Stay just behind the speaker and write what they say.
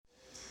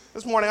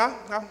This morning,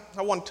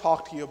 I want to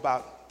talk to you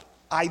about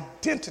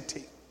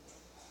identity.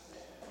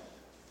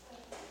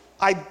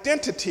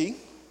 Identity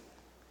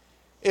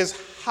is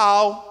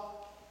how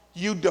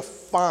you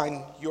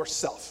define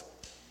yourself.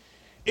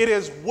 It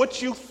is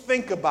what you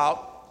think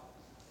about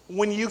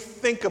when you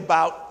think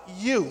about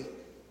you.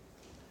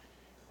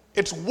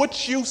 It's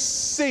what you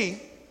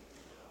see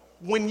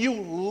when you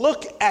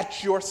look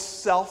at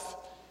yourself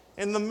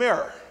in the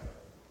mirror.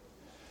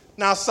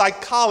 Now,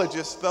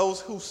 psychologists, those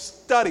who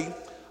study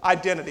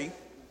identity,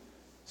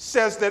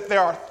 says that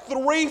there are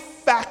three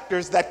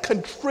factors that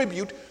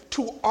contribute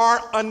to our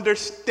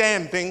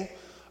understanding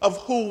of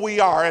who we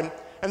are.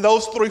 And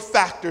those three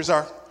factors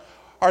are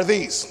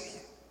these.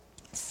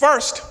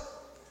 First,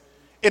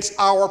 it's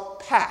our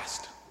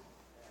past.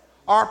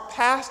 Our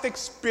past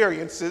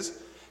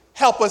experiences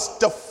help us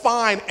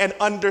define and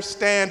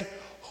understand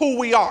who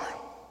we are.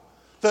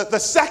 The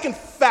second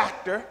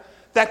factor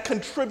that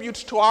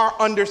contributes to our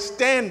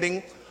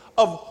understanding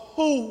of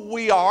who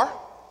we are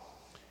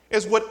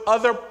is what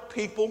other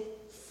people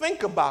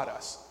think about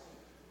us.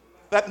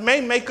 That may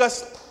make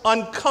us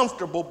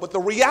uncomfortable, but the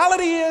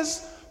reality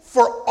is,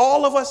 for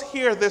all of us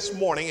here this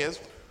morning, is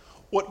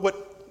what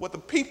the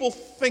people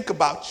think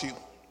about you,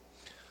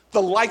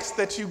 the likes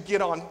that you get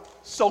on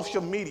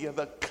social media,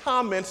 the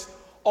comments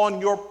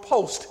on your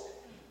post,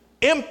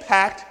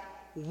 impact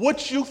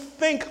what you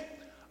think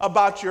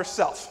about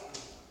yourself.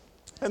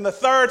 And the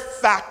third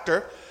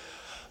factor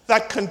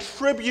that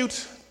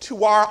contributes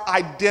to our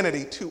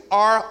identity, to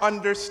our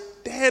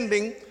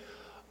understanding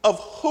of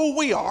who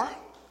we are,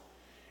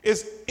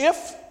 is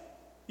if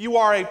you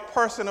are a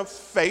person of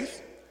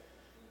faith,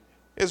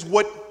 is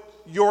what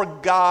your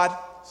God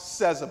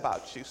says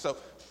about you. So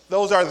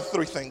those are the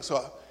three things.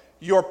 So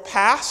your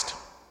past,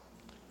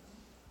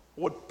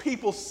 what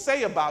people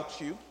say about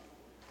you,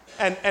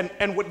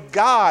 and what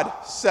God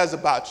says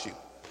about you.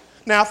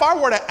 Now, if I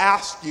were to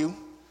ask you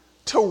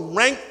to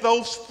rank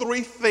those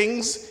three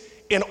things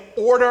in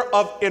order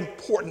of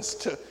importance,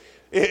 to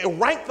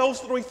rank those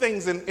three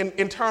things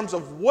in terms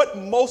of what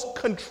most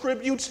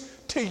contributes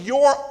to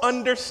your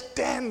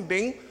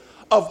understanding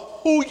of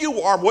who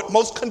you are, what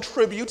most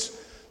contributes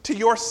to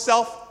your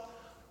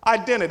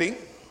self-identity,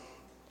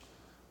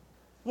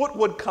 what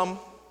would come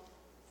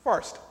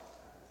first?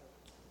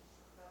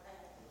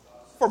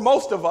 For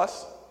most of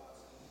us,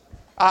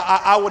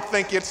 I would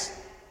think it's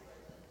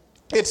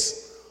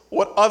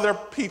what other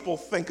people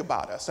think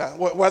about us.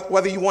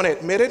 Whether you want to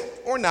admit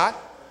it or not,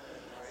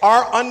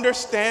 our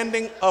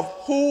understanding of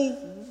who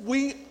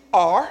we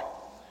are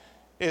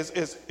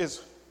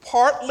is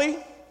partly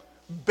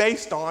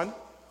based on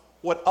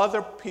what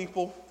other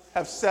people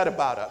have said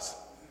about us.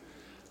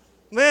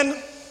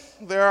 Then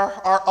there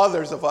are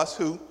others of us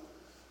who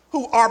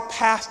our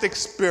past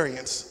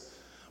experience,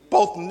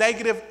 both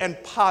negative and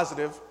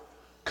positive,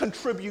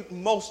 contribute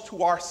most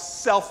to our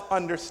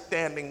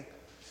self-understanding.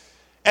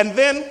 And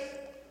then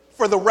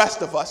for the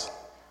rest of us,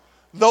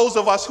 those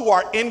of us who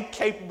are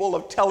incapable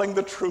of telling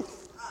the truth,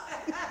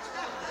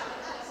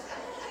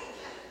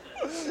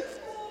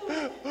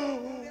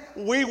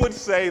 we would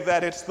say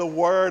that it's the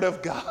Word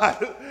of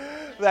God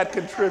that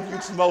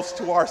contributes most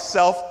to our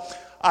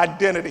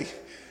self-identity.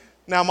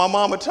 Now, my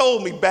mama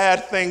told me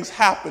bad things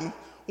happen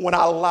when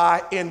I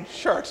lie in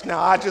church.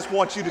 Now, I just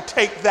want you to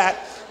take that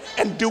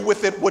and do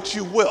with it what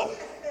you will.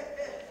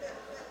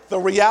 The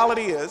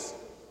reality is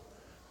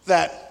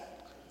that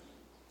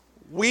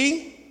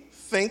we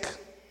think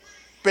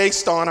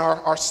based on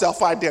our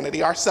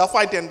self-identity. Our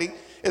self-identity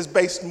is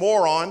based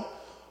more on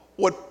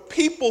what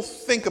people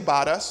think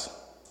about us,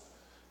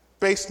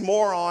 based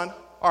more on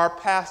our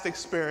past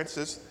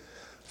experiences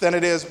than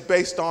it is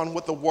based on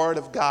what the Word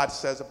of God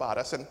says about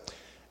us.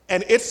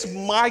 And it's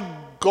my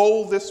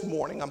goal this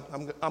morning.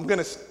 I'm going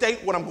to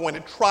state what I'm going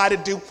to try to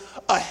do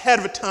ahead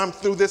of time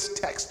through this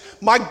text.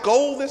 My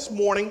goal this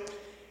morning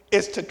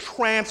is to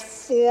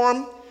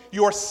transform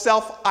your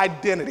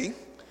self-identity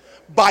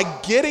by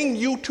getting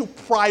you to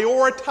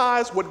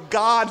prioritize what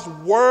God's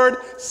Word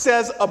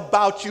says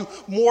about you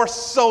more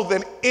so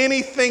than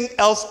anything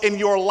else in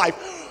your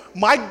life.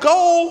 My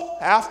goal,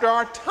 after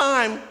our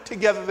time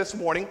together this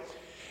morning,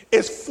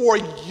 is for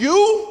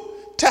you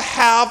to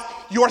have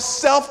your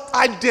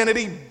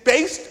self-identity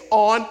based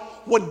on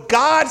what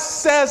God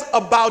says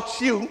about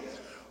you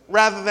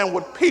rather than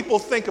what people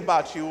think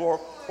about you or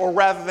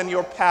rather than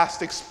your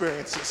past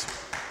experiences.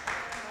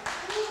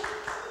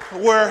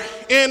 We're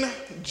in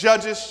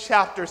Judges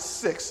chapter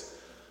 6.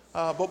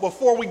 But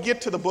before we get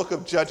to the book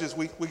of Judges,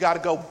 we got to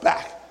go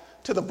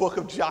back to the book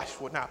of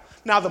Joshua.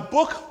 Now, the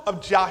book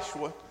of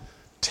Joshua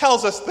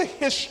tells us the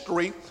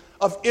history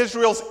of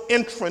Israel's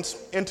entrance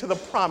into the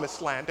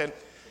promised land.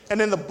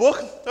 And in the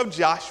book of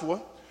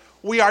Joshua,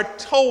 we are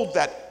told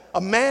that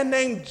a man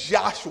named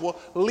Joshua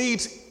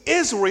leads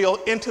Israel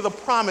into the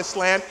promised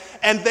land,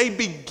 and they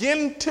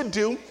begin to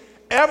do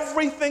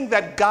everything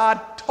that God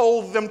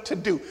told them to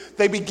do.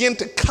 They begin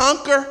to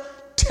conquer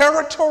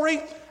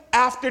territory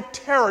after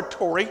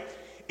territory,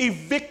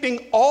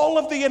 evicting all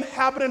of the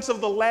inhabitants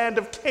of the land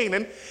of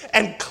Canaan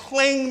and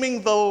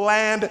claiming the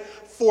land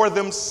for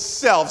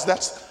themselves.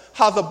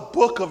 how the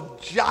book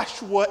of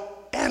Joshua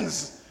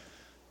ends.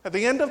 At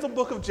the end of the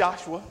book of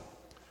Joshua,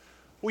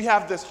 we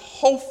have this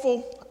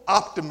hopeful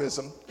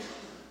optimism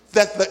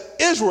that the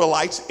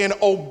Israelites, in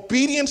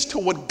obedience to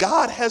what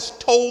God has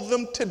told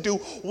them to do,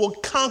 will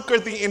conquer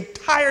the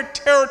entire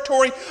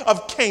territory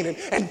of Canaan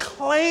and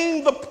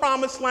claim the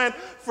promised land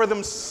for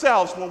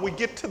themselves. When we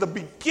get to the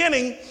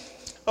beginning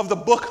of the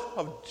book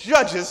of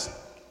Judges,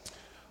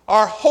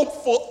 our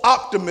hopeful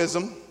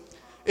optimism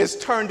is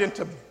turned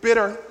into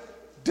bitter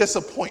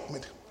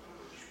disappointment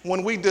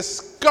when we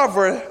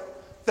discover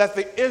that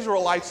the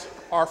Israelites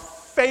are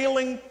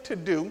failing to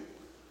do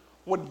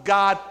what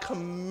God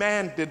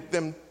commanded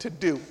them to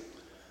do.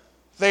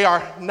 They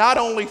are not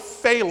only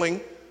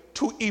failing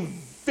to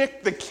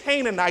evict the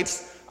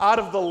Canaanites out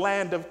of the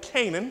land of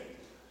Canaan,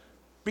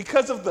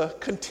 because of the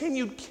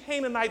continued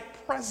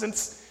Canaanite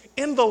presence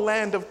in the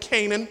land of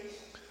Canaan,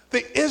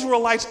 the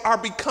Israelites are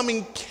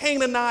becoming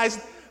Canaanized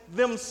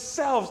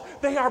themselves.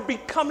 They are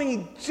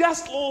becoming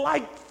just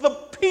like the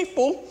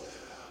people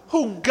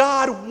who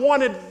God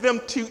wanted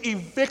them to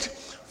evict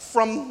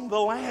from the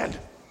land.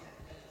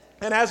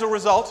 And as a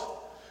result,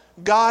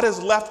 God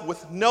is left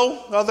with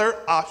no other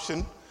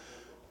option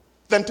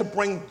than to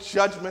bring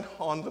judgment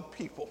on the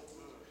people.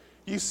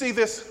 You see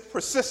this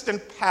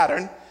persistent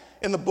pattern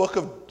in the book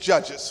of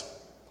Judges.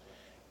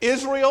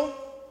 Israel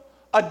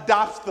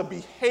adopts the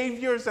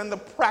behaviors and the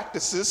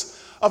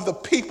practices of the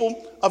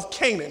people of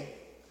Canaan.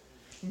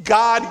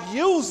 God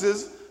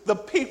uses the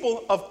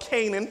people of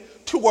Canaan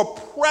to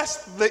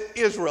oppress the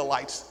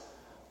Israelites.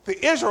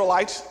 The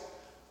Israelites,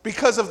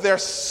 because of their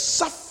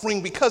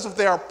suffering, because of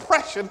their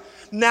oppression,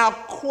 now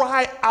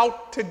cry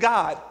out to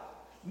God.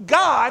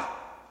 God,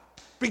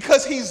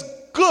 because he's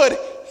good,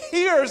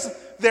 hears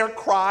their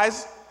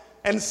cries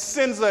and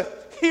sends a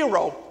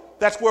hero.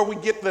 That's where we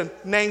get the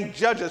name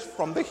Judges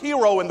from. The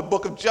hero in the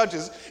book of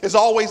Judges is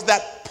always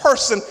that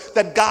person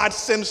that God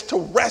sends to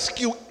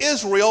rescue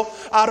Israel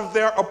out of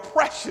their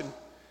oppression.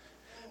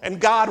 And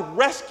God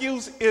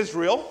rescues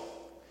Israel.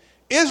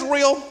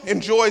 Israel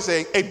enjoys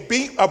a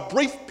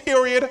brief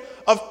period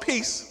of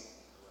peace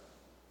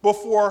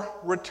before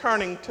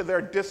returning to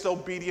their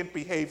disobedient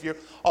behavior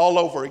all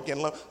over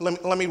again.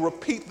 Let me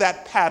repeat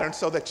that pattern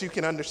so that you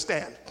can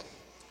understand.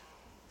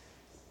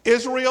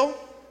 Israel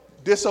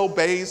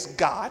disobeys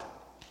God.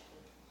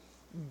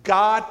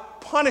 God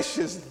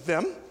punishes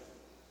them.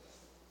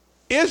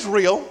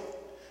 Israel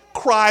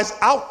cries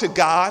out to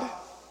God.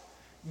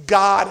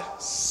 God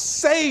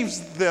saves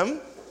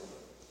them.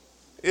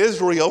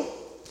 Israel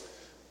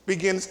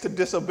begins to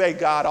disobey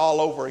God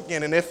all over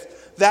again. And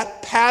if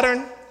that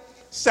pattern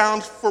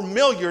sounds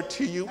familiar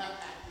to you,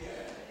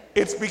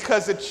 it's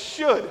because it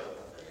should.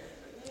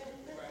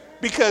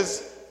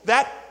 Because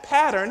that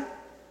pattern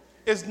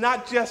is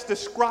not just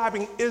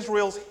describing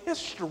Israel's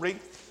history.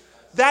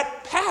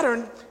 That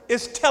pattern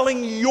is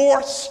telling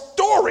your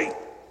story.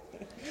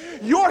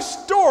 Your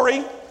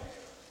story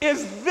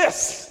is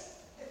this.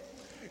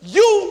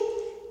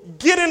 You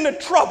get into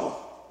trouble.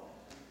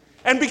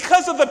 And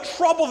because of the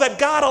trouble that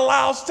God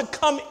allows to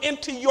come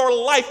into your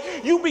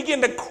life, you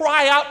begin to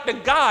cry out to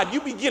God.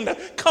 You begin to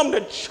come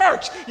to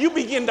church. You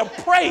begin to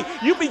pray.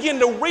 You begin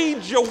to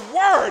read your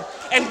word.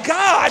 And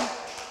God,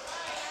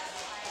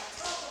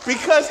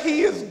 because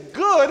he is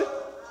good,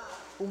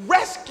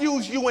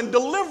 rescues you and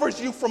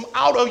delivers you from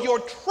out of your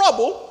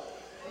trouble.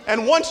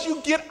 And once you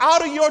get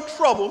out of your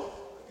trouble,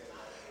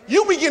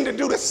 you begin to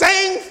do the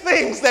same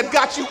things that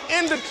got you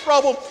into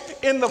trouble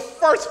in the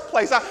first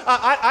place.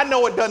 I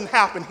know it doesn't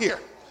happen here,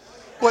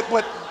 but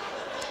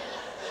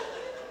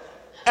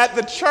at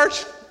the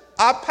church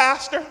I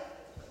pastor,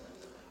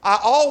 I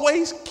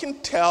always can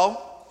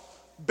tell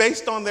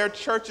based on their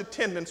church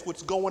attendance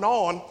what's going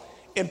on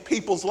in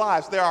people's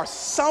lives. There are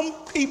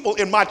some people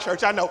in my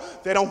church, I know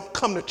they don't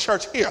come to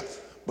church here,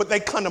 but they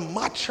come to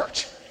my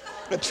church,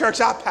 the church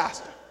I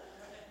pastor.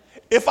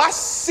 If I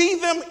see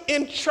them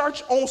in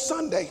church on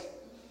Sunday,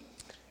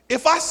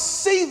 if I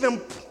see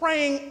them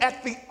praying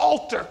at the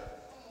altar,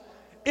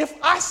 if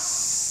I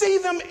see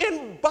them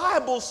in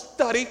Bible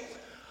study,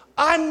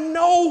 I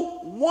know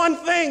one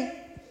thing,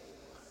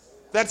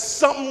 that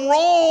something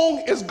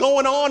wrong is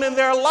going on in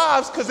their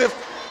lives, because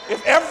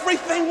if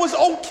everything was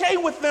okay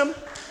with them,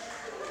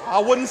 I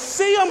wouldn't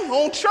see them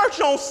on church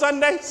on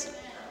Sundays.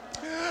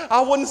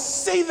 I wouldn't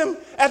see them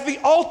at the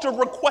altar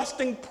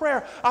requesting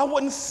prayer. I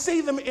wouldn't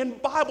see them in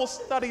Bible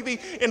study. The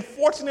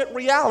unfortunate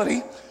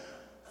reality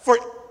for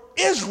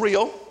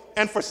Israel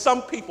and for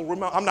some people,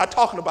 remember, I'm not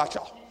talking about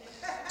y'all,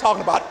 I'm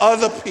talking about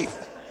other people.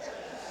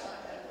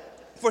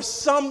 For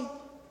some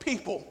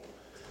people,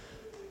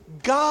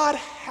 God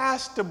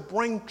has to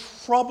bring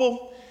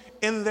trouble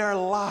in their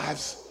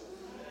lives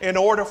in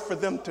order for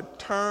them to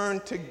turn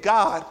to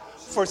God.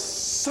 For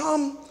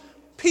some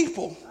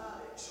people,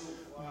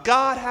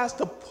 God has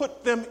to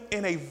put them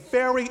in a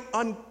very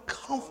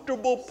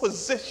uncomfortable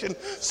position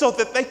so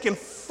that they can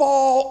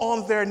fall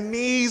on their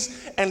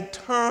knees and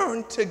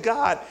turn to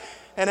God.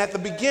 And at the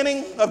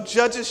beginning of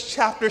Judges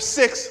chapter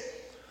 6,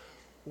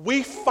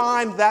 we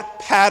find that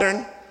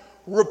pattern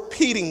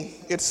repeating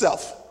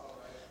itself.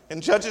 In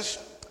Judges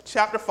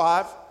chapter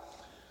 5,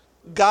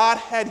 God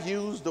had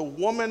used a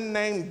woman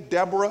named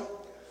Deborah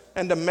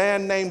and a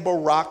man named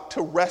Barak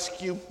to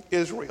rescue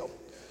Israel.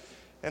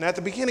 And at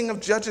the beginning of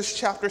Judges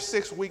chapter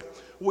 6,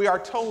 we are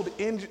told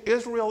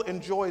Israel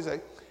enjoys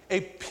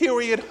a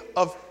period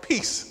of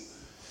peace.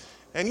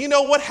 And you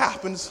know what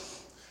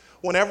happens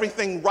when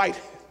everything right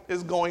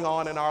is going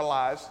on in our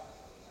lives?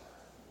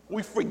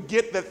 We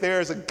forget that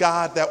there is a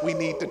God that we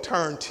need to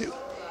turn to.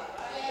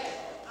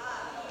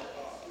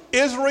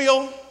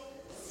 Israel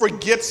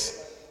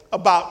forgets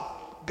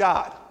about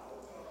God.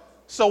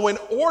 So in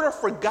order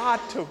for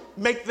God to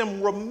make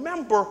them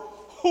remember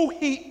who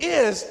he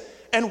is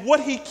and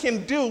what he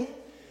can do,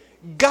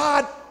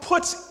 God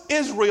puts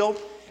Israel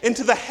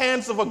into the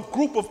hands of a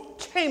group of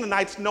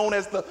Canaanites known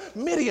as the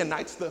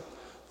Midianites.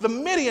 The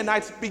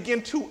Midianites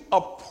begin to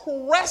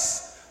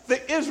oppress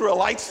the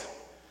Israelites,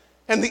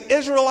 and the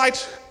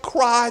Israelites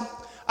cried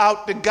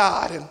out to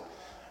God.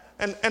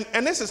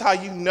 And this is how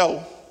you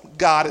know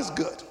God is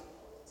good.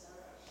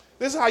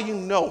 This is how you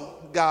know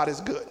God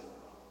is good.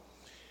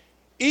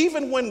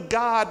 Even when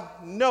God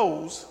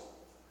knows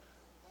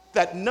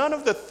that none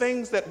of the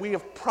things that we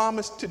have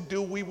promised to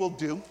do, we will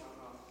do.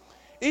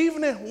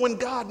 Even when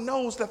God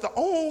knows that the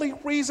only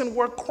reason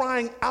we're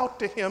crying out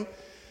to him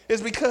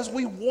is because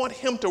we want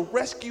him to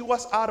rescue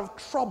us out of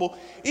trouble.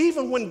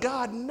 Even when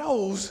God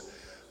knows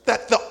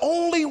that the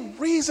only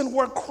reason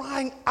we're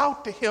crying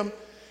out to him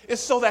is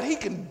so that he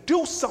can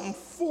do something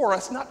for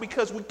us, not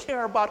because we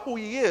care about who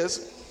he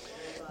is,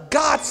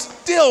 God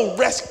still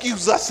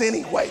rescues us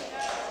anyway.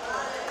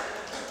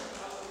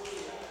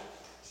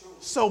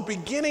 So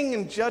beginning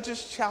in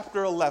Judges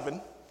chapter 11,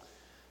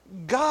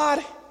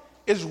 God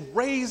is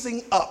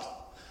raising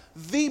up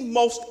the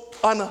most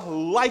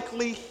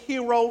unlikely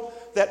hero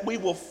that we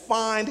will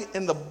find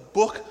in the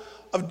book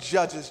of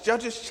Judges.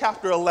 Judges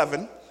chapter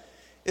 11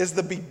 is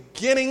the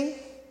beginning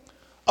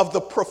of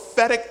the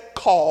prophetic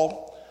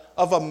call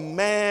of a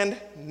man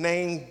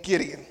named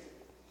Gideon.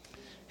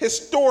 His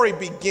story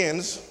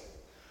begins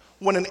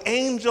when an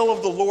angel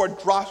of the Lord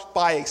drops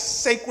by a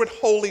sacred,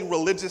 holy,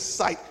 religious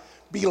site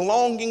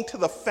belonging to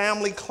the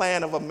family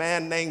clan of a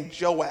man named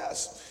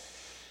Joaz.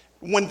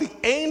 When the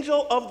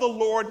angel of the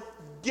Lord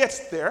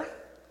gets there,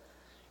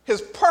 his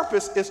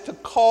purpose is to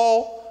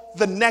call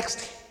the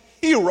next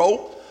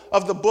hero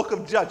of the book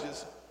of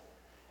Judges.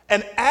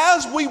 And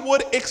as we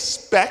would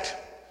expect,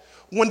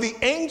 when the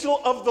angel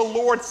of the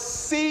Lord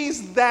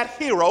sees that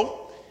hero,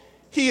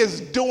 he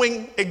is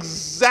doing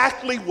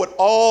exactly what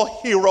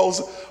all heroes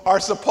are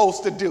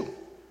supposed to do.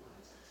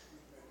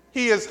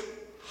 He is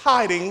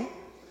hiding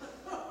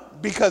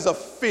because of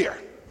fear.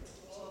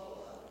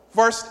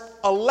 Verse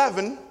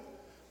 11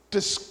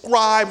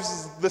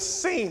 describes the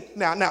scene.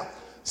 Now,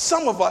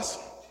 some of us,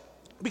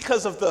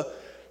 because of the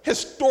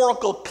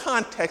historical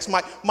context,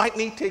 might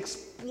need to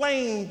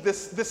explain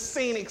this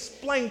scene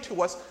explained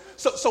to us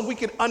so we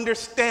can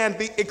understand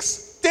the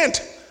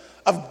extent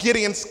of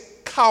Gideon's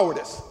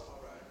cowardice.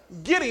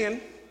 Gideon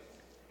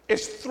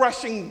is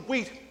threshing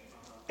wheat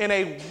in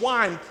a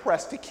wine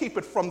press to keep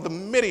it from the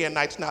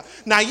Midianites.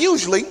 Now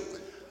usually,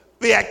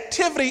 the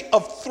activity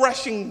of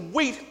threshing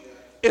wheat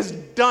is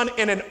done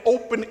in an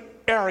open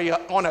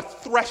area on a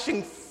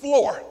threshing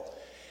floor.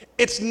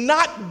 It's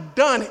not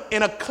done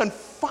in a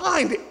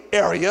confined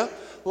area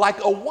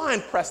like a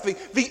wine press.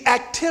 The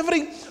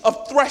activity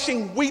of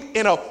threshing wheat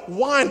in a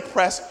wine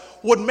press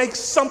would make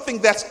something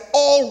that's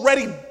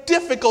already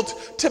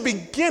difficult to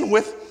begin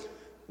with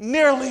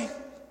nearly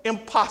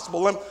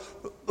impossible.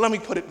 Let me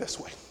put it this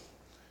way.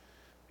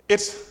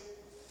 It's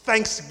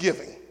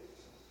Thanksgiving.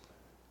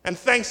 And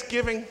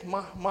Thanksgiving,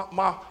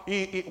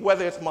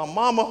 whether it's my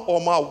mama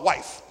or my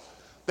wife,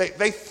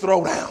 they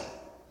throw down.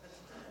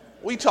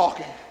 We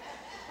talking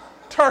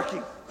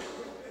turkey,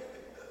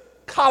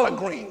 collard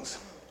greens,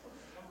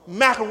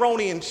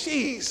 macaroni and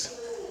cheese,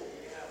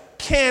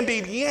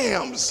 candied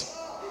yams,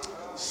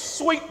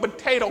 sweet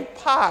potato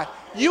pie,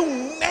 you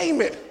name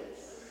it.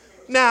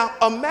 Now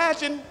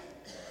imagine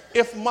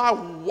if my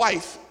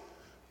wife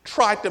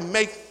tried to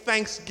make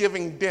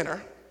Thanksgiving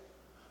dinner,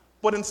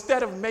 but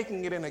instead of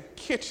making it in a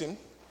kitchen,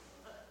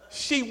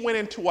 she went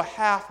into a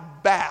half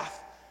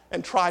bath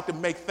and tried to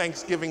make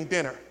Thanksgiving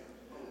dinner.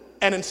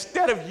 And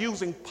instead of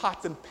using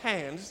pots and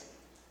pans,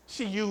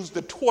 she used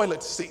the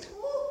toilet seat.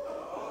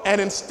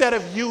 And instead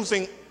of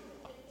using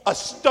a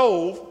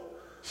stove,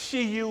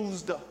 she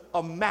used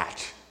a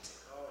match.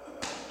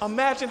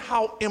 Imagine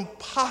how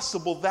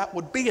impossible that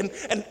would be.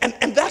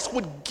 And that's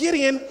what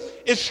Gideon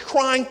is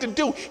trying to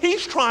do.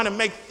 He's trying to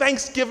make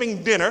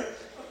Thanksgiving dinner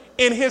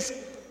in his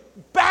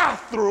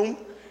bathroom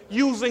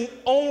using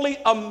only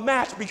a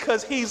match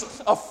because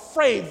he's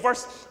afraid.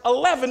 Verse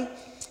 11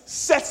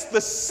 sets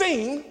the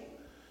scene,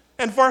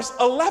 and verse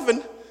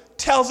 11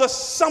 tells us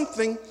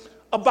something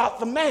about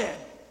the man.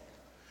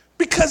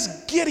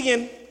 Because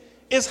Gideon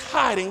is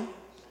hiding,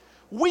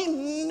 we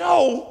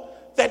know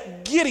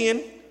that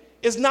Gideon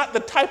is not the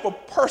type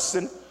of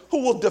person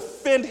who will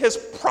defend his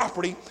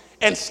property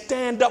and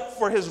stand up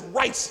for his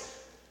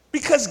rights.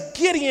 Because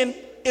Gideon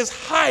is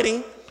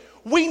hiding,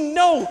 we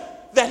know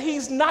that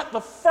he's not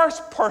the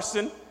first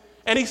person,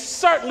 and he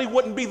certainly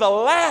wouldn't be the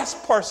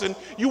last person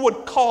you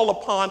would call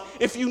upon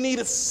if you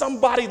needed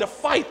somebody to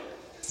fight.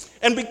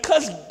 And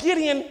because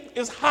Gideon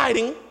is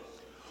hiding,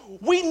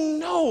 we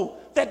know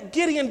that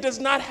Gideon does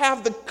not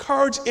have the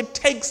courage it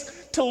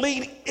takes to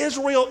lead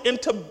Israel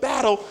into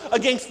battle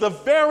against the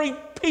very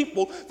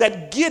people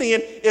that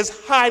Gideon is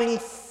hiding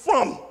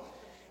from.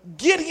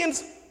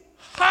 Gideon's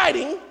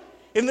hiding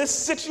in this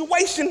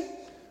situation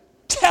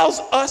tells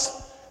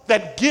us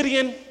that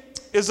Gideon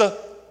is a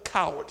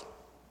coward.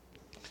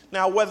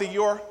 Now, whether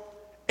you're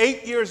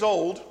 8 years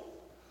old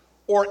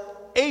or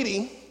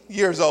 80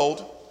 years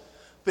old,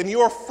 then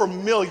you're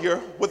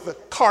familiar with the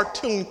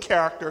cartoon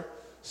character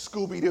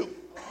Scooby-Doo.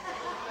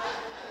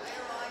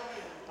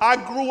 I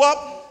grew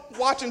up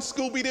watching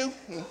Scooby-Doo,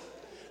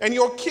 and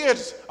your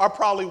kids are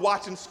probably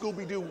watching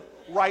Scooby-Doo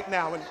right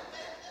now.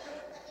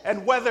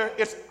 And whether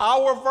it's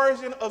our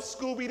version of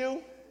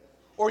Scooby-Doo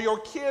or your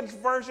kids'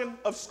 version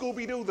of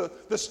Scooby-Doo,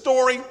 the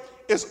story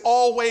is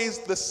always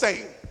the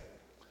same.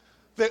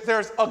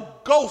 There's a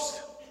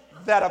ghost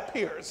that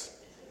appears.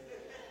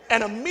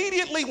 And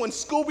immediately when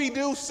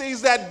Scooby-Doo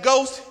sees that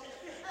ghost,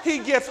 he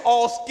gets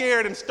all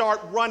scared and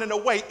starts running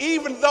away,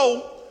 even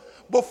though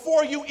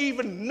before you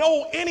even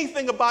know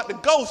anything about the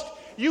ghost,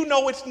 you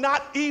know it's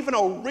not even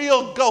a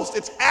real ghost.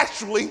 It's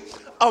actually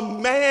a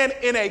man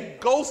in a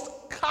ghost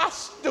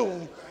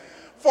costume.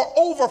 For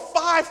over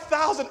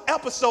 5,000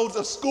 episodes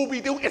of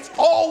Scooby-Doo, it's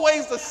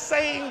always the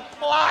same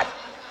plot.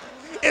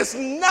 It's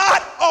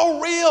not a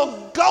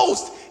real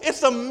ghost.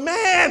 It's a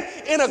man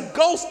in a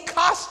ghost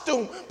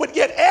costume. But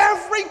yet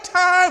every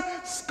time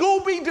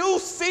Scooby-Doo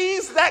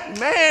sees that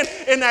man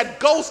in that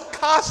ghost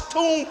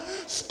costume,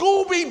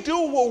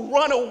 Scooby-Doo will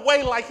run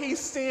away like he's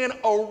seeing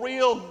a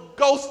real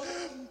ghost,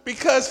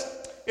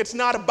 because it's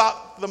not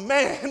about the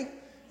man,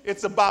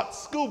 it's about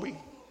Scooby.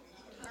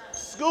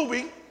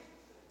 Scooby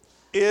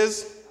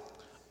is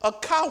a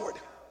coward.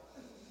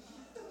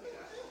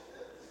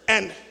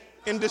 And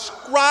in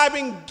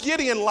describing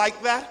Gideon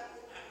like that,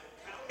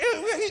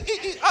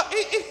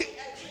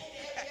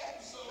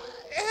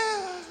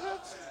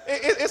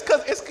 it's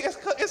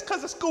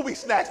because of Scooby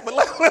snacks.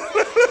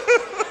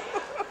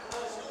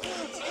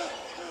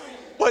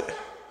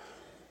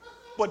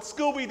 But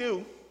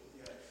Scooby-Doo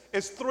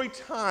is 3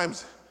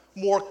 times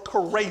more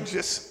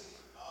courageous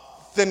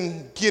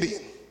than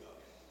Gideon.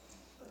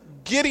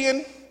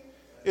 Gideon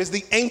is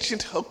the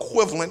ancient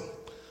equivalent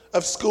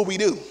of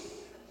Scooby-Doo.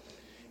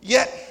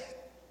 Yet,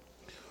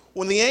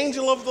 when the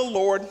angel of the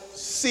Lord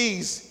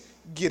sees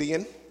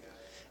Gideon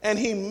and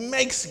he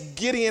makes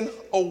Gideon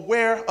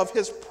aware of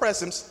his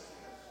presence,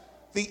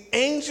 the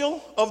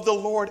angel of the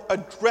Lord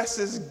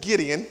addresses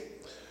Gideon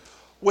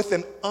with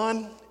an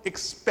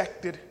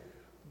unexpected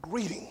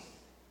greeting.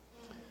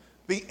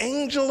 The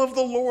angel of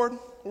the Lord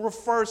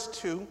refers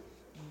to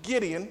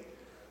Gideon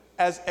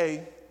as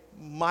a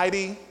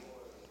mighty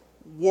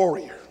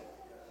warrior.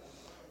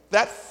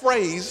 That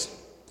phrase,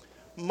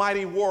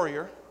 mighty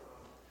warrior,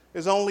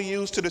 is only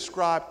used to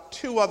describe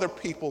 2 other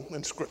people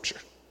in Scripture.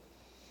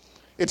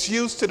 It's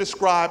used to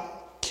describe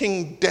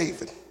King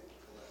David.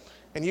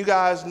 And you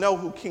guys know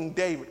who King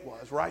David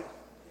was, right?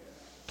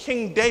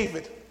 King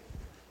David,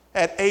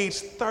 at age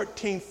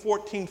 13,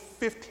 14,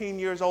 15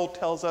 years old,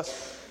 tells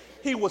us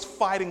he was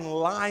fighting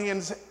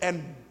lions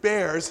and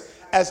bears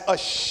as a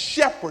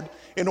shepherd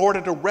in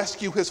order to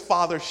rescue his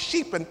father's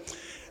sheep.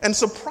 And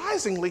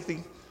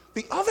surprisingly,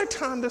 the other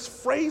time this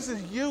phrase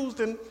is used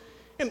in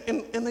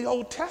the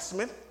Old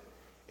Testament,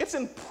 it's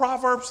in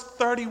Proverbs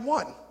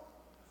 31.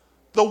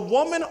 The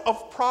woman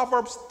of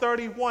Proverbs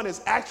 31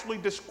 is actually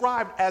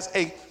described as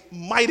a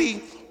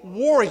mighty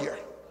warrior.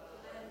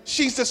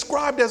 She's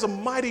described as a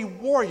mighty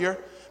warrior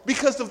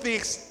because of the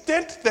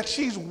extent that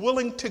she's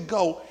willing to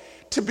go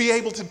to be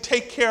able to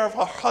take care of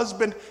her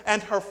husband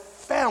and her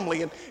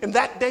family. And in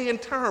that day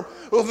and time,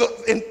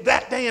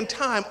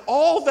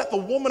 all that the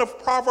woman of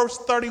Proverbs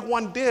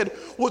 31 did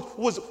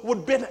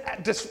would been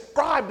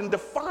described and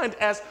defined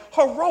as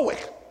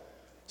heroic.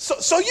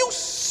 So you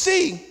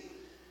see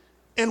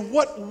in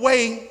what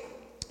way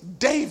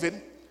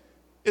David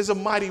is a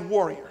mighty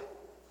warrior.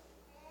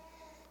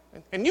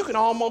 And you can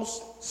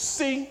almost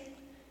see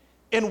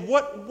in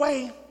what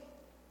way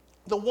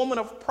the woman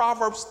of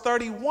Proverbs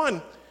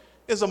 31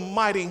 is a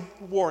mighty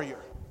warrior.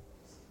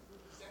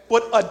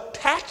 But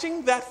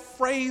attaching that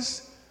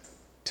phrase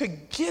to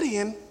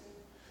Gideon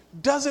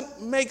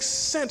doesn't make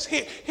sense.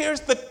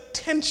 Here's the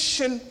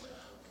tension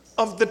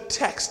of the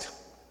text.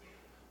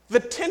 The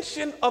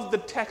tension of the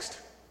text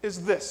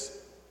is this.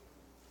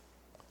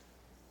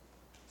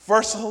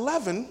 Verse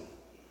 11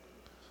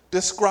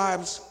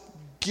 describes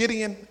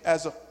Gideon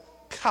as a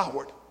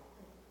coward.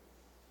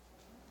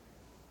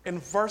 In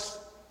verse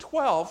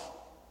 12,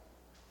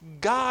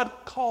 God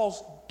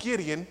calls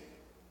Gideon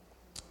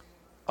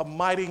a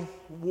mighty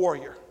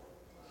warrior.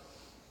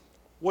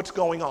 What's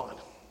going on?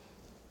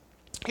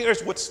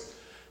 Here's what's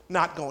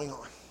not going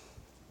on.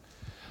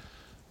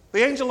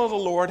 The angel of the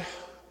Lord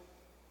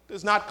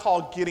does not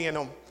call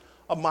Gideon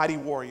a mighty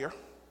warrior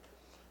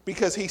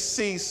because he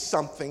sees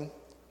something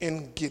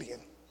in Gideon.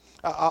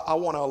 I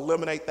want to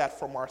eliminate that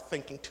from our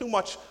thinking. Too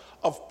much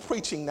of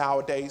preaching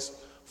nowadays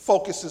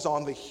focuses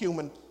on the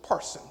human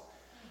person,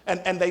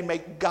 and they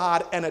make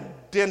God an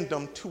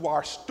addendum to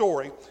our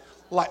story.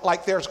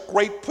 Like there's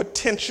great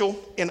potential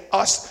in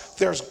us,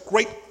 there's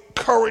great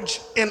courage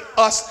in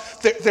us,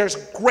 there's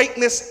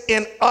greatness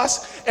in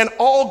us, and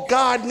all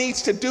God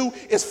needs to do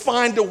is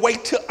find a way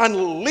to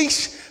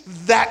unleash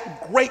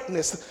that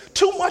greatness.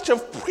 Too much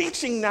of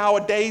preaching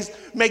nowadays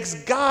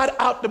makes God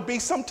out to be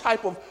some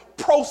type of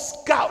pro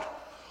scout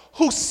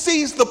who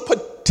sees the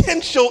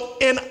potential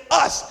in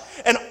us,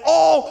 and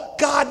all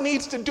God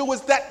needs to do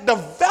is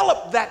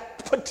develop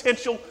that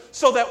potential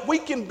so that we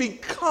can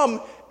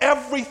become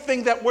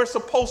everything that we're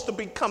supposed to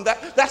become.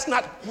 That's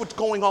not what's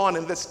going on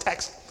in this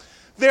text.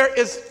 There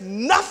is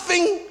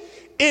nothing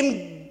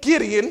in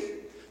Gideon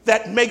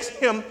that makes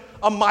him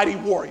a mighty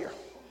warrior.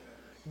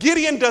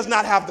 Gideon does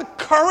not have the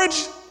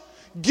courage.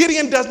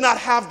 Gideon does not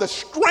have the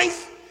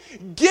strength.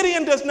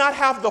 Gideon does not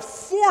have the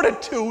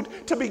fortitude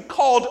to be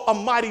called a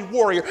mighty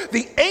warrior.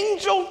 The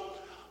angel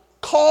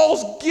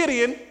calls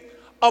Gideon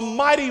a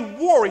mighty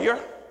warrior,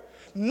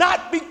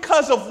 not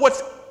because of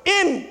what's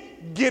in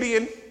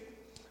Gideon,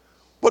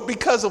 but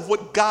because of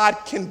what God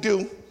can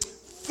do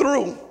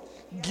through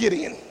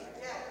Gideon.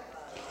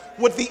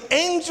 What the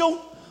angel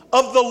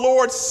of the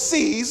Lord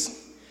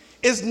sees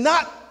is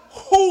not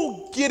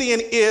who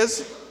Gideon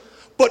is,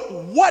 but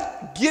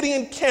what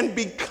Gideon can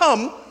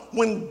become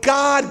when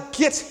God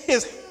gets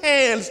his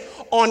hands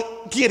on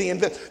Gideon.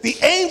 The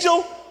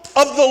angel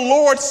of the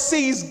Lord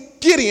sees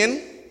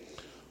Gideon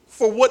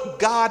for what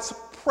God's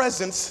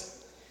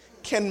presence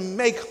can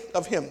make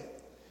of him.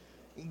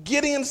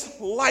 Gideon's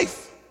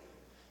life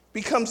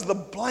becomes the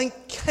blank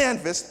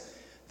canvas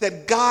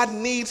that God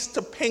needs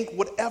to paint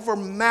whatever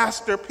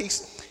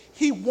masterpiece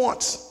he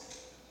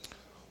wants.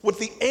 What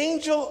the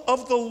angel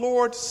of the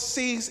Lord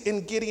sees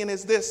in Gideon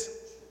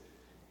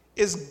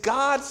is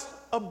God's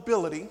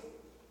ability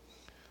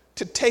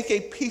to take a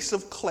piece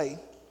of clay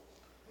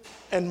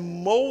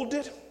and mold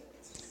it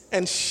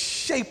and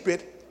shape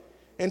it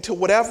into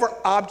whatever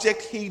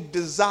object he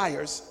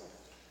desires.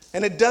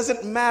 And it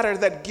doesn't matter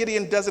that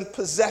Gideon doesn't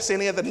possess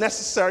any of the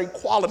necessary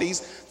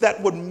qualities that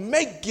would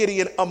make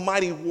Gideon a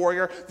mighty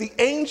warrior. The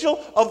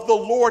angel of the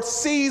Lord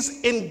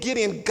sees in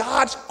Gideon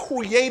God's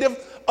creative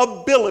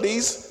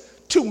abilities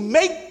to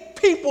make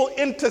people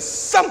into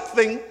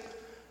something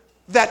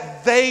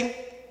that they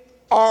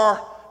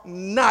are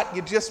not.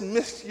 You just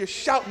missed your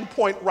shouting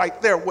point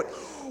right there. What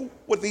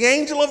the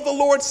angel of the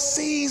Lord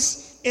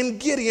sees in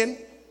Gideon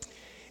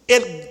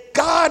is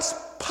God's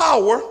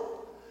power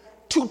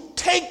to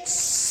take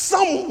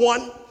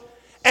someone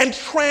and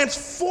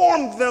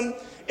transform them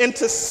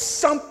into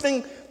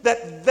something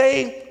that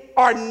they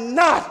are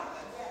not.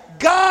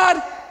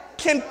 God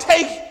can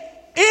take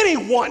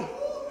anyone,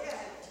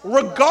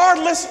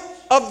 regardless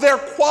of their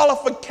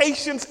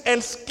qualifications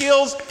and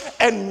skills,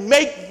 and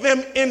make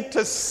them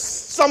into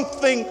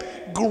something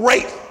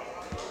great.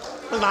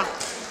 Now,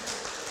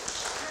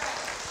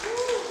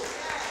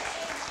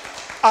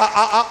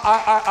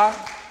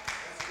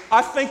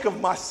 I think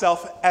of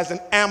myself as an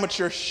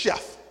amateur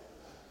chef.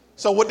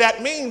 So what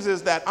that means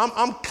is that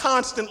I'm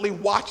constantly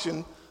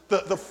watching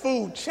the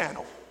Food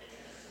Channel.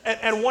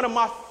 And one of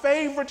my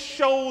favorite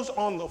shows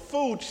on the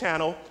Food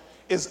Channel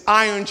is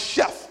Iron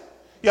Chef.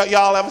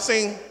 Y'all ever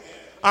seen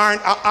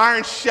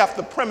Iron Chef?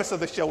 The premise of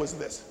the show is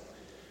this.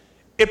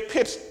 It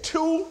pits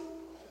two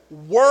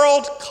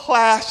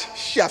world-class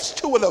chefs,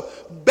 two of the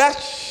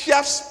best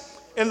chefs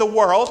in the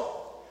world,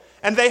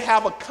 and they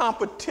have a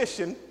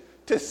competition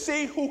to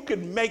see who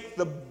could make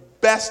the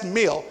best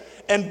meal.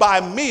 And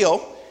by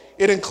meal,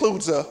 it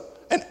includes an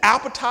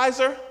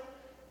appetizer,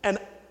 an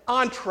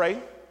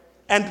entree,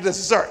 and a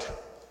dessert.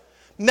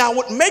 Now,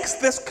 what makes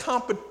this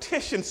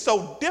competition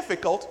so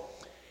difficult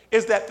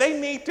is that they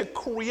need to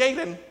create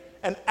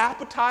an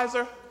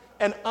appetizer,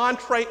 an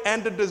entree,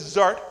 and a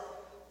dessert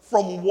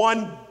from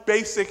one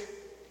basic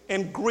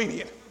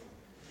ingredient.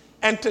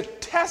 And to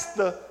test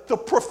the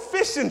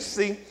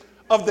proficiency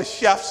of the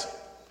chefs,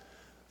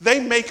 they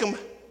make them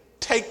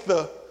take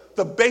the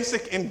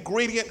basic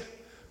ingredient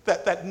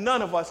that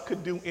none of us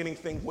could do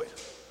anything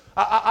with.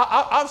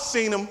 I've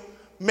seen them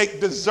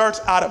make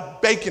desserts out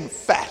of bacon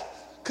fat,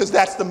 because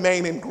that's the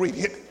main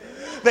ingredient.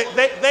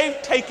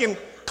 They've taken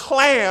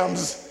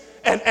clams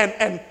and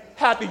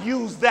had to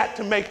use that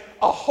to make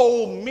a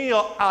whole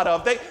meal out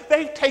of.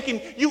 They've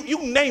taken,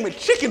 you name it,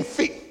 chicken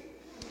feet,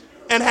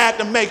 and had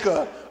to make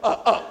a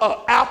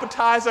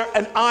appetizer,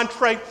 an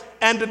entree,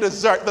 and a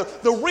dessert.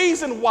 The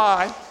reason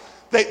why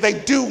they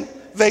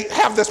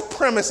have this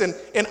premise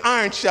in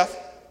Iron Chef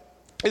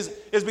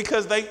is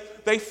because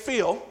they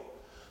feel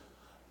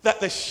that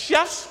the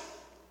chefs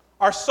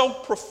are so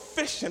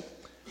proficient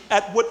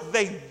at what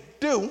they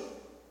do,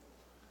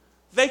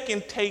 they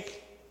can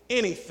take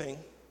anything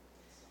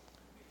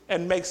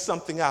and make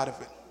something out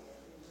of it.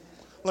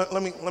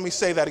 Let me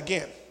say that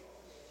again.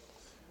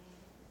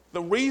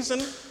 The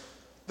reason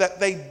that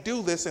they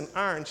do this in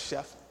Iron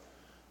Chef,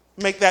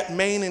 make that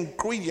main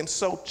ingredient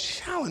so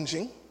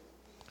challenging,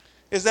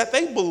 is that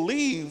they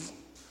believe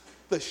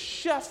the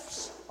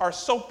chefs are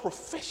so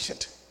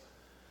proficient,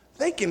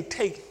 they can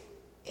take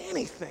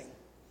anything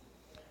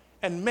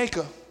and make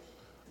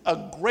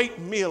a great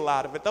meal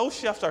out of it. Those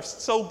chefs are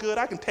so good,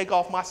 I can take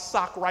off my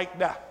sock right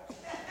now.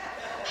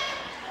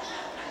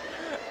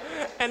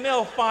 And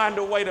they'll find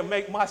a way to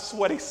make my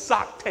sweaty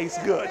sock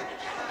taste good.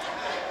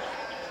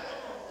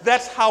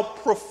 That's how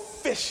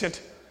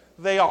proficient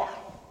they are.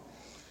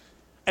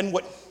 And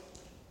what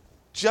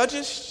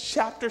Judges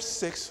chapter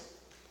 6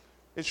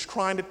 is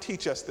trying to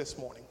teach us this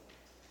morning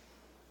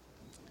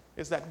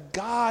is that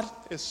God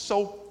is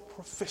so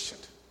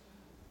proficient.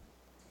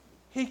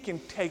 He can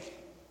take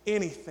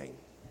anything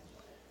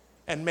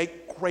and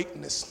make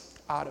greatness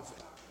out of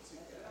it.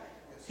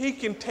 He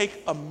can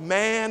take a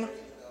man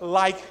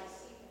like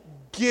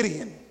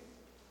Gideon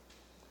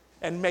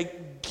and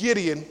make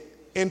Gideon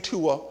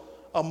into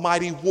a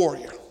mighty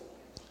warrior.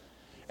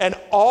 And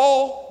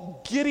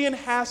all Gideon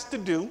has to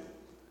do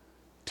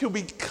to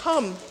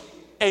become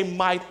a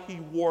mighty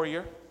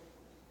warrior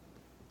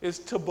is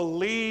to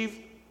believe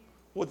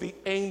what the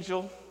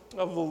angel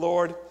of the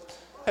Lord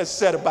has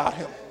said about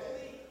him.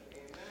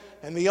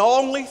 And the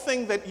only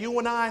thing that you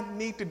and I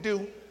need to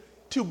do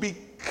to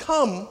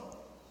become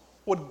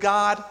what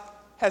God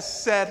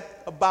has said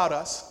about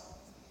us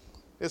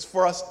is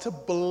for us to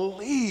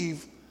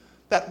believe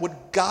that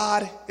what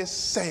God is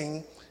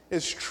saying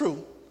is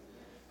true.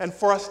 And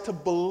for us to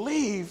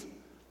believe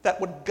that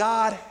what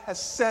God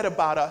has said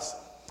about us,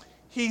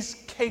 He's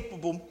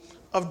capable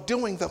of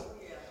doing them.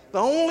 The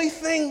only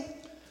thing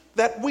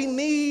that we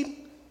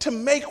need to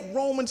make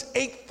Romans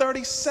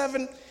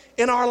 8:37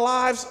 in our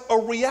lives a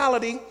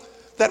reality,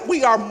 that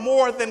we are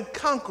more than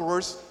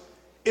conquerors,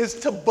 is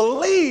to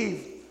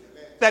believe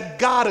that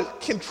God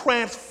can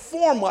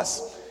transform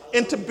us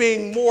into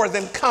being more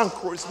than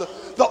conquerors.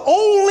 The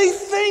only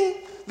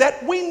thing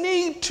that we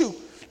need to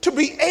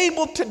be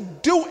able to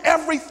do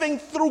everything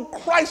through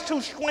Christ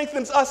who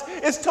strengthens us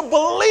is to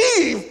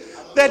believe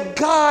that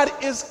God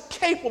is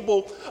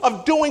capable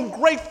of doing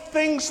great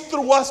things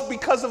through us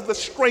because of the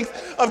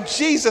strength of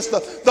Jesus.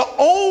 The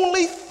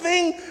only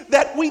thing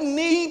that we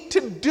need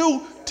to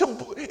do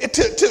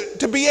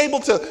to be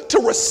able to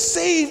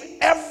receive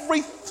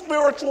every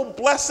spiritual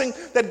blessing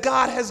that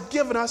God has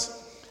given us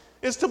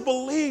is to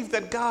believe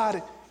that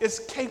God is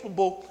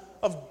capable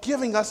of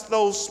giving us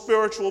those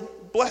spiritual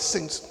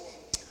blessings.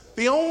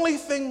 The only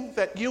thing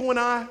that you and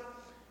I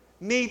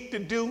need to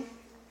do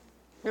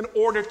in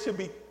order to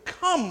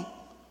become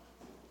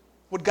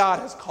what God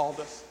has called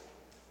us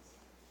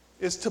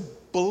is to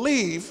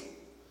believe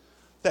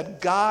that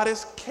God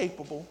is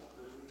capable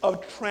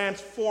of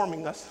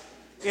transforming us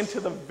into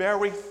the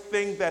very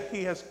thing that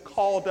He has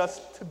called us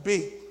to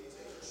be.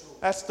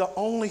 That's the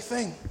only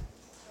thing.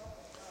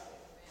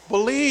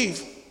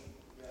 Believe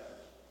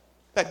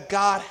that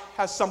God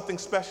has something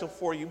special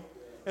for you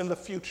in the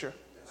future.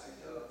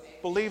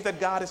 Believe that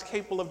God is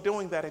capable of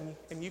doing that,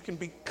 and you can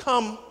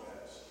become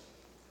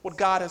what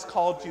God has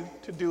called you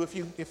to do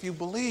if you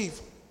believe.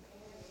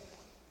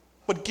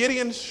 But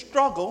Gideon's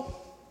struggle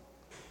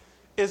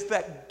is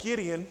that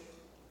Gideon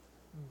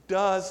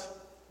does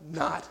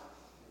not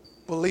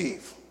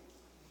believe.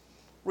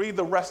 Read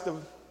the rest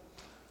of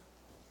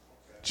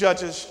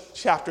Judges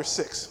chapter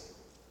 6.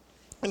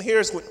 And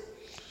here's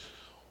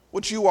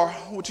what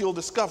you'll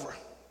discover.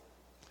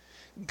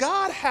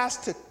 God has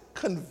to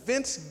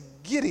convince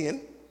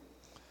Gideon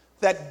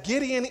that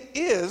Gideon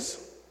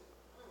is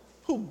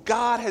who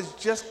God has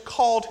just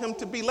called him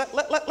to be.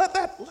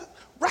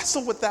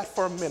 Wrestle with that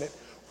for a minute.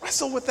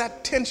 Wrestle with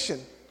that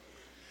tension.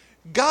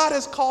 God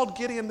has called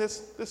Gideon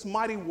this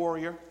mighty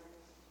warrior.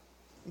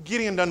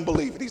 Gideon doesn't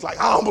believe it. He's like,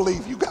 I don't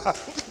believe you, God.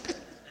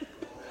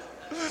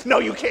 No,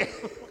 you can't.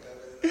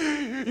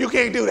 You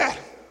can't do that.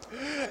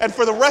 And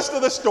for the rest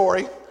of the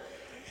story,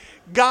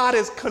 God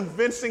is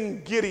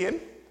convincing Gideon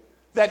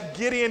that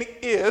Gideon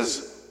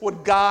is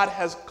what God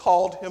has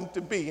called him to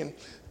be.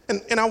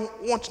 And I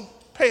want you to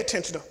pay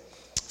attention to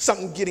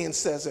something Gideon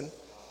says, and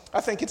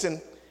I think it's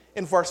in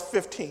verse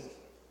 15,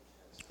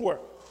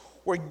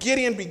 where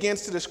Gideon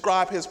begins to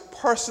describe his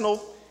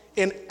personal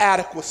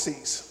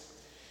inadequacies.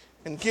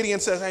 And Gideon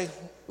says, hey,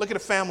 look at the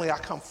family I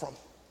come from.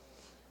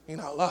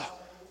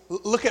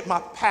 Look at my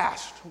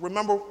past.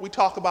 Remember, we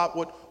talk about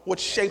what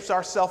shapes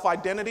our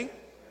self-identity?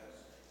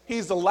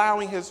 He's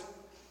allowing his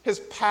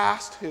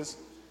past, his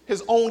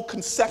own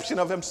conception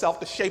of himself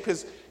to shape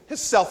his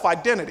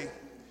self-identity.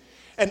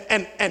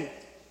 And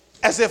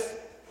as if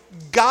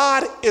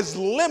God is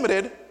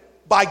limited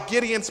by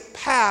Gideon's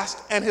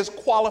past and his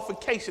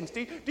qualifications.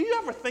 Do you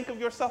ever think of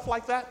yourself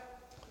like that?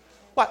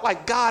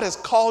 Like God has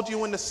called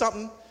you into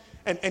something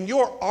and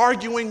you're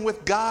arguing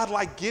with God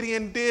like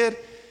Gideon did,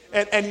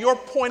 and you're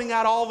pointing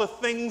out all the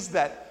things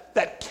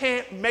that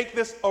can't make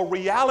this a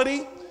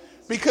reality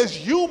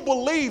because you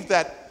believe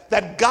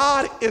that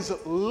God is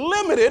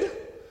limited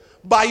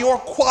by your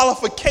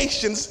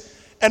qualifications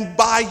and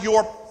by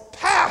your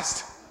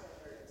past.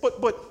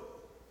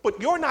 But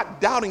you're not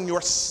doubting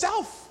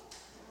yourself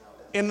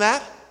in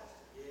that.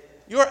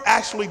 You're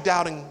actually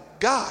doubting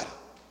God.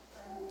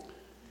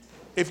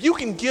 If you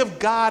can give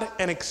God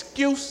an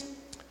excuse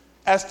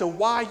as to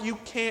why you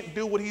can't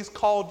do what he's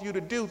called you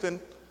to do, then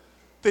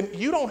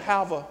you don't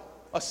have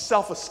a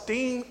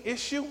self-esteem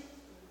issue.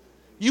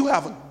 You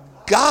have a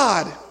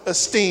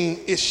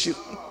God-esteem issue.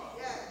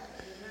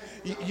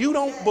 You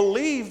don't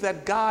believe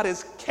that God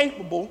is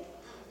capable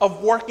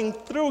of working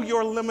through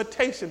your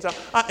limitations.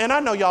 And I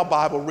know y'all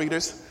Bible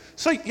readers,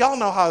 so y'all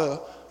know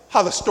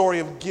how the story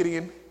of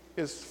Gideon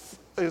is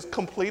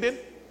completed.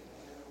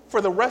 For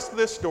the rest of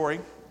this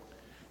story,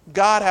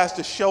 God has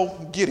to show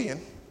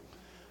Gideon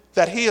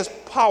that he is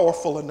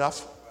powerful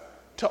enough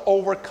to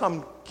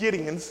overcome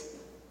Gideon's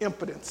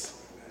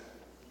impotence.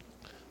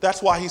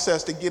 That's why he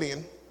says to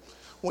Gideon,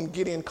 when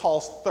Gideon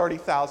calls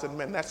 30,000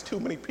 men, that's too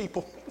many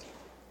people.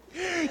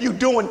 You're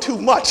doing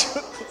too much.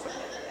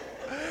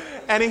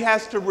 And he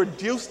has to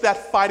reduce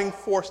that fighting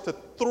force to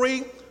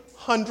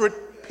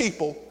 300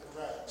 people.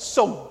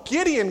 So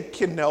Gideon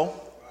can know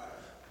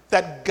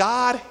that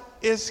God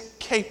is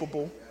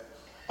capable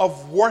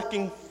of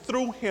working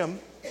through him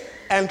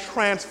and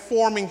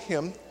transforming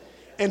him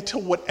into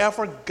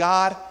whatever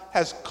God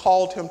has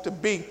called him to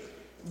be.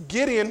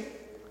 Gideon,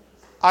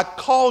 I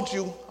called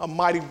you a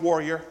mighty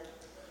warrior.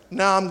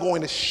 Now I'm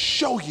going to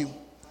show you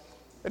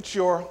that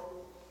you're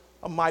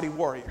a mighty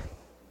warrior.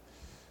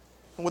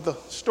 And what the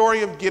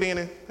story of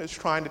Gideon is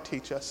trying to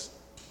teach us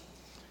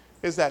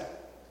is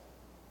that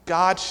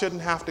God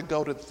shouldn't have to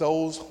go to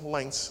those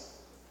lengths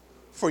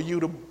for you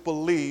to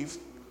believe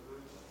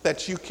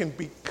that you can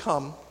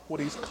become what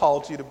he's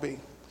called you to be.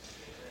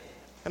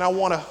 And I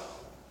want to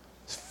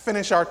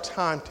finish our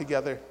time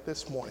together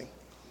this morning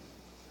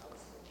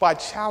by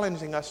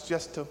challenging us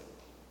just to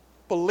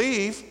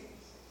believe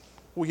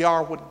we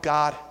are what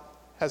God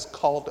has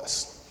called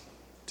us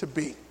to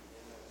be.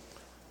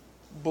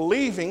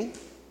 Believing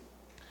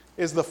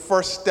is the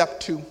first step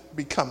to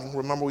becoming.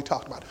 Remember, we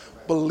talked about it.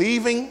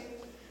 Believing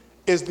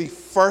is the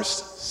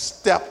first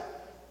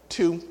step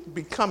to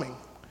becoming.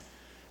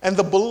 And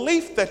the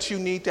belief that you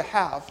need to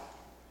have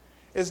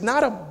is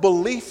not a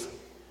belief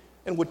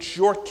in what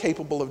you're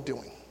capable of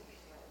doing.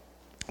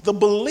 The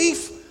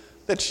belief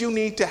that you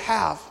need to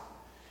have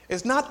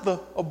is not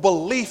a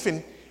belief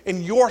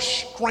in your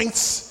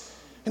strengths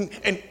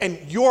and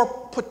your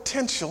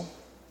potential.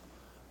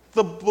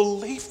 The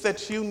belief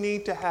that you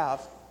need to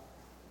have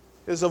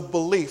is a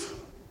belief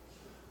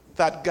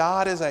that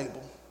God is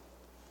able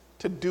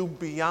to do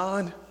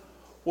beyond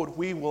what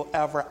we will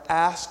ever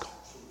ask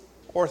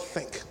or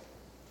think.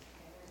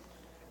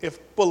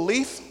 If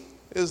belief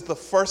is the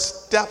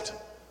first step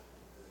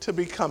to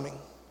becoming,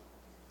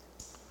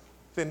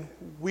 then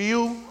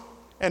you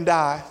and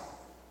I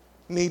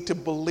need to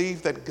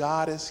believe that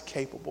God is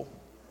capable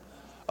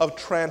of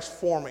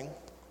transforming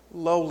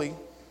lowly,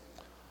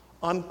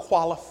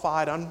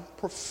 unqualified,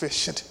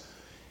 unproficient,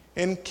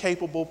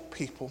 incapable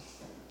people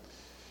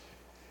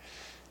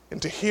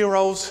into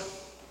heroes,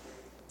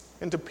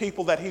 into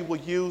people that he will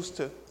use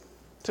to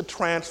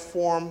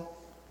transform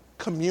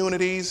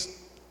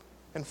communities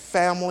and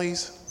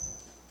families,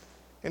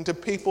 into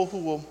people who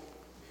will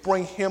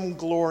bring him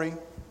glory,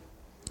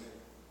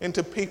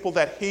 into people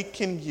that he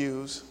can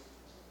use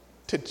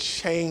to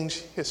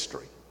change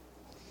history.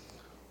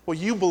 Will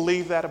you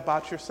believe that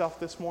about yourself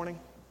this morning?